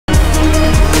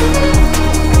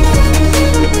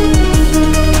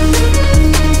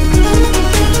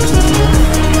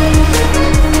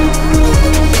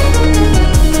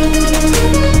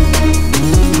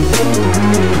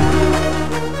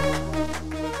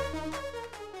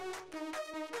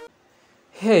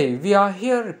Hey, we are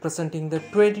here representing the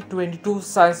 2022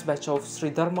 Science Batch of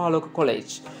Sri Dharmaloka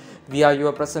College. We are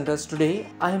your presenters today.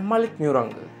 I am Malith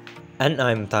Miyuranga. And I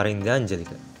am Tharindya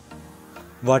Anjalika.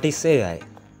 What is AI?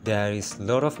 There is a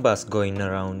lot of buzz going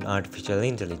around artificial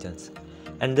intelligence,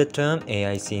 and the term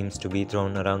AI seems to be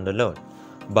thrown around a lot.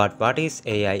 But what is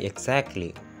AI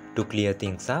exactly? To clear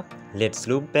things up, let's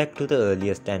look back to the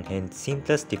earliest and hence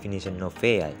simplest definition of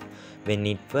AI, when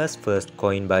it was first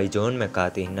coined by John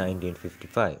McCarthy in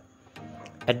 1955.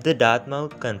 At the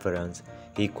Dartmouth conference,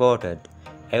 he quoted,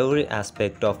 "Every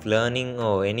aspect of learning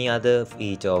or any other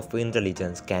feature of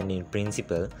intelligence can in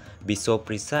principle be so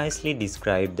precisely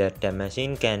described that a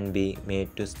machine can be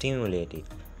made to stimulate it.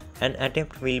 An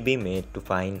attempt will be made to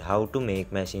find how to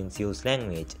make machines use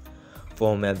language,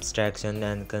 form abstraction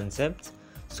and concepts,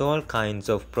 solve kinds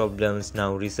of problems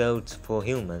now reserved for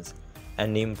humans,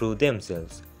 and improve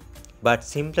themselves." But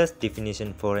simplest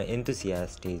definition for an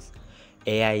enthusiast is,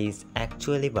 AI is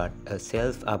actually but a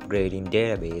self-upgrading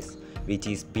database which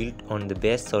is built on the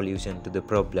best solution to the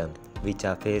problems which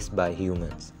are faced by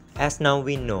humans. As now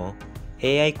we know,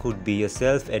 AI could be a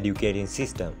self-educating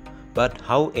system, but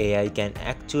how AI can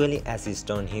actually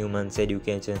assist on humans'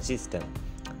 education system?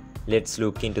 Let's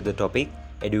look into the topic,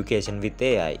 education with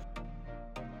AI.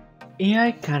 AI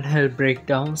can help break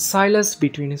down silos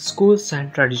between schools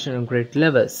and traditional grade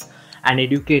levels. An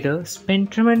educator spends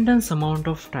tremendous amount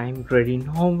of time grading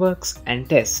homeworks and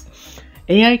tests.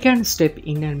 AI can step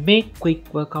in and make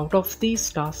quick work out of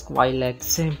these tasks while at the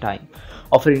same time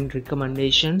offering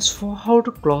recommendations for how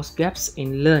to close gaps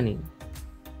in learning.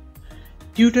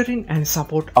 Tutoring and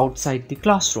support outside the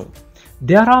classroom.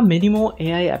 There are many more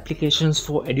AI applications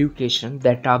for education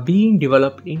that are being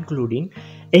developed, including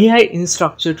AI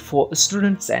instructed for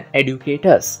students and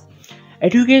educators.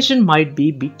 Education might be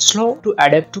a bit slow to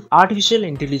adapt to artificial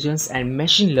intelligence and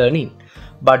machine learning,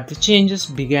 but the changes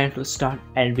began to start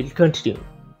and will continue.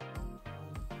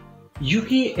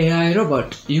 UK AI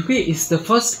Robot. UK is the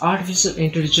first artificial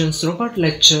intelligence robot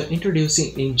lecture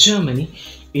introducing in Germany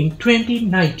in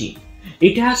 2019.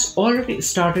 It has already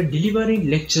started delivering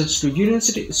lectures to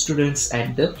university students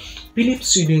at the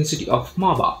Philips University of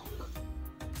Marburg.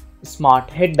 Smart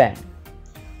headband.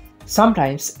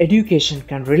 Sometimes education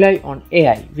can rely on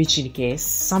AI, which in case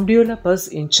some developers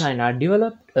in China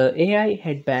developed an AI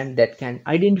headband that can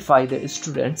identify the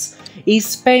students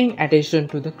is paying attention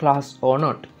to the class or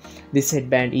not. This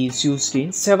headband is used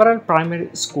in several primary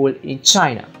schools in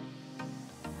China.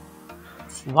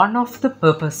 One of the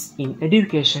purposes in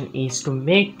education is to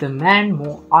make the man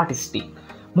more artistic,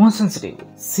 more sensitive.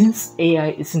 Since AI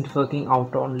isn't working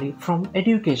out only from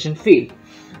education field,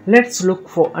 let's look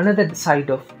for another side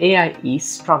of AI is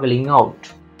struggling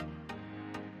out.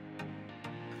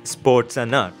 Sports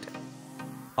and art.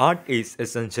 Art is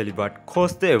essentially what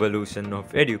caused the evolution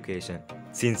of education,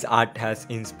 since art has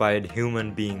inspired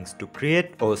human beings to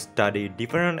create or study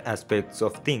different aspects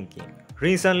of thinking.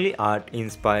 Recently, art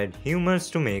inspired humans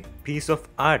to make a piece of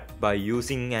art by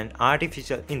using an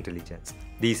artificial intelligence.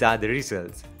 These are the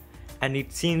results, and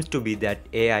it seems to be that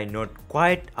AI not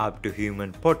quite up to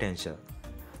human potential.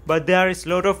 But there is a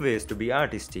lot of ways to be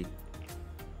artistic.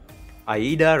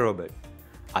 AIDA robot.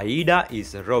 AIDA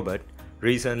is a robot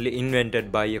recently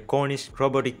invented by a Cornish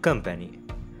robotic company.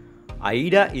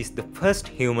 AIDA is the first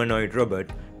humanoid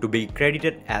robot to be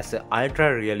credited as an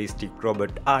ultra-realistic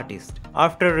robot artist.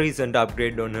 After a recent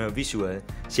upgrade on her visual,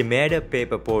 she made a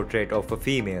paper portrait of a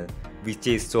female, which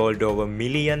is sold over $1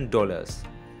 million.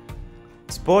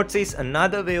 Sports is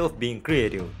another way of being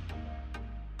creative.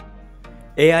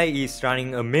 AI is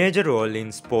running a major role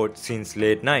in sports since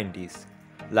late 90s,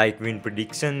 like win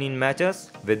prediction in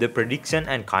matches, weather prediction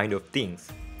and kind of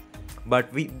things.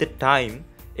 But with the time,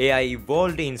 AI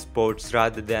evolved in sports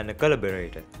rather than a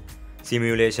collaborator.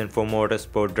 Simulation for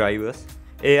motorsport drivers,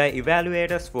 AI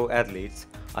evaluators for athletes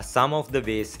are some of the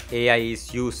ways AI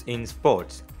is used in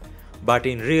sports. But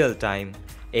in real time,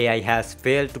 AI has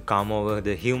failed to come over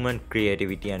the human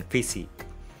creativity and physique,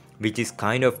 which is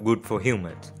kind of good for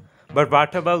humans. But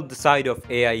what about the side of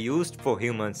AI used for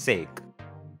humans' sake?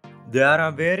 There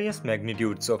are various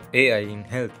magnitudes of AI in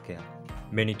healthcare.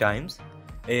 Many times,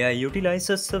 AI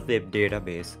utilizes a web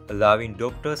database, allowing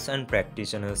doctors and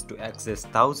practitioners to access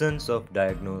thousands of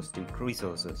diagnostic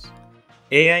resources.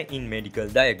 AI in medical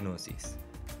diagnosis.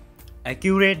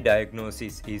 Accurate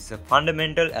diagnosis is a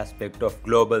fundamental aspect of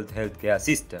global healthcare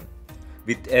system,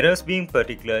 with errors being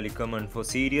particularly common for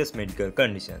serious medical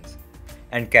conditions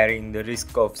and carrying the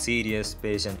risk of serious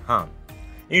patient harm.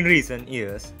 In recent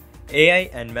years, AI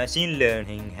and machine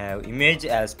learning have emerged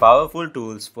as powerful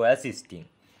tools for assisting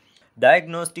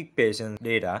diagnostic patient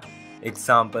data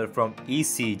example from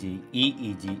ECG,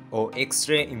 EEG or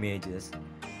X-ray images,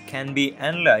 can be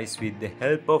analyzed with the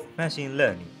help of machine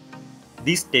learning.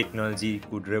 This technology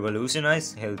could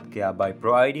revolutionize healthcare by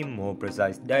providing more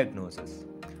precise diagnosis.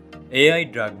 AI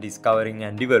drug discovering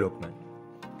and development.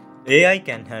 AI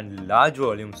can handle large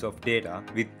volumes of data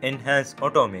with enhanced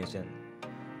automation.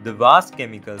 The vast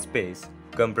chemical space,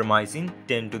 comprising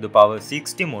 10 to the power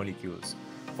 60 molecules,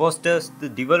 fosters the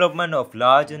development of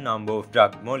larger number of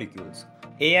drug molecules.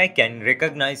 AI can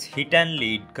recognize hit and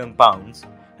lead compounds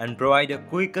and provide a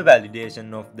quicker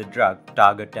validation of the drug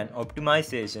target and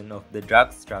optimization of the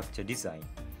drug structure design.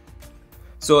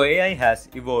 So AI has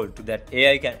evolved to that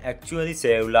AI can actually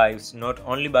save lives not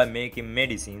only by making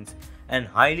medicines and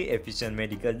highly efficient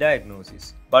medical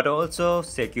diagnosis, but also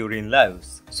securing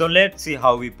lives. So let's see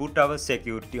how we put our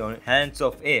security on hands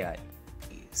of AI.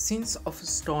 Since of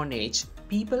Stone Age,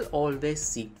 people always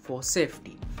seek for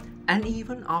safety, and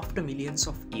even after millions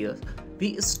of years,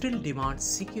 we still demand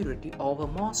security over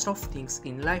most of things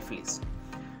in life list.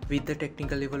 With the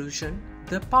technical evolution,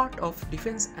 the part of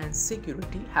defense and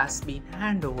security has been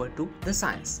handed over to the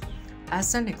science.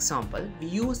 As an example, we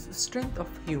use the strength of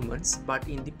humans, but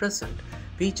in the present,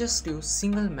 we just use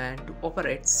single man to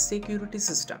operate security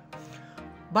system.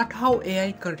 But how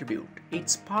AI contribute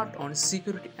its part on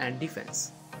security and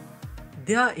defense?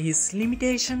 There is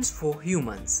limitations for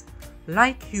humans.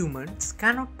 Like humans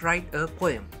cannot write a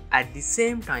poem at the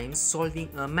same time solving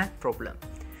a math problem.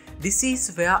 This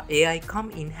is where AI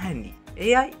come in handy.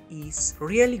 AI is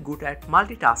really good at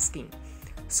multitasking.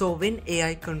 So when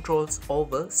AI controls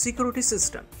over security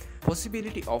system,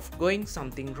 possibility of going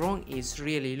something wrong is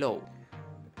really low.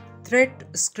 Threat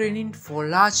screening for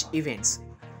large events.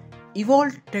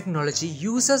 Evolved technology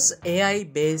uses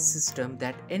AI-based systems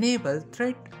that enable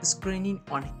threat screening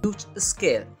on a huge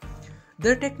scale.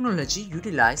 The technology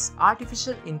utilizes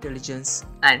artificial intelligence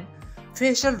and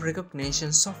facial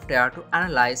recognition software to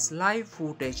analyze live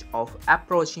footage of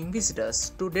approaching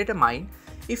visitors to determine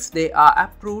if they are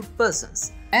approved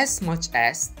persons. As much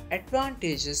as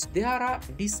advantages, there are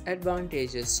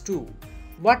disadvantages too.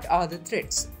 What are the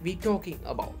threats we talking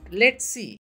about? Let's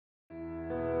see.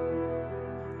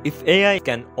 If AI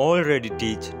can already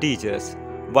teach teachers,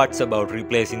 what's about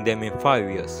replacing them in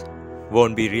 5 years?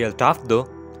 Won't be real tough though.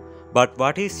 But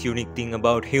what is unique thing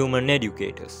about human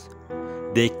educators?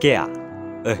 They care.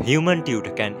 A human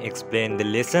tutor can explain the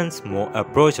lessons more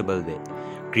approachable way,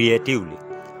 creatively.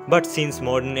 But since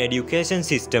modern education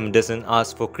system doesn't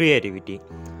ask for creativity,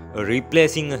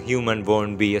 replacing a human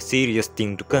won't be a serious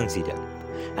thing to consider.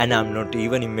 And I'm not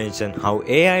even mentioning how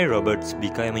AI robots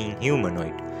becoming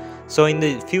humanoid. So in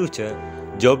the future,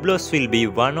 job loss will be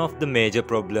one of the major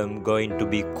problems going to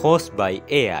be caused by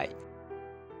AI.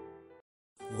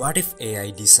 What if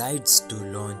AI decides to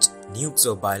launch nukes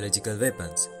or biological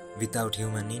weapons without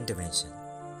human intervention?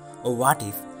 Or what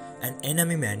if an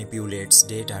enemy manipulates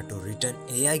data to return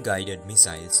AI-guided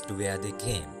missiles to where they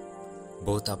came?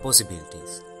 Both are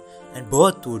possibilities, and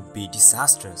both would be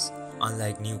disastrous.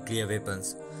 Unlike nuclear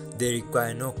weapons, they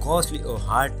require no costly or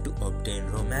hard to obtain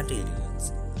raw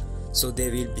materials, so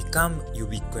they will become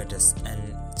ubiquitous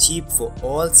and cheap for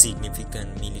all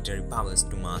significant military powers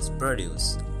to mass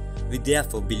produce. We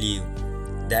therefore believe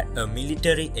that a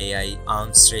military AI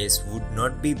arms race would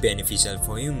not be beneficial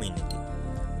for humanity.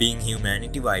 Being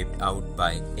humanity wiped out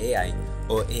by AI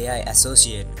or AI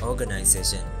associated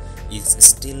organization is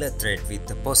still a threat with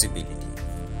the possibility.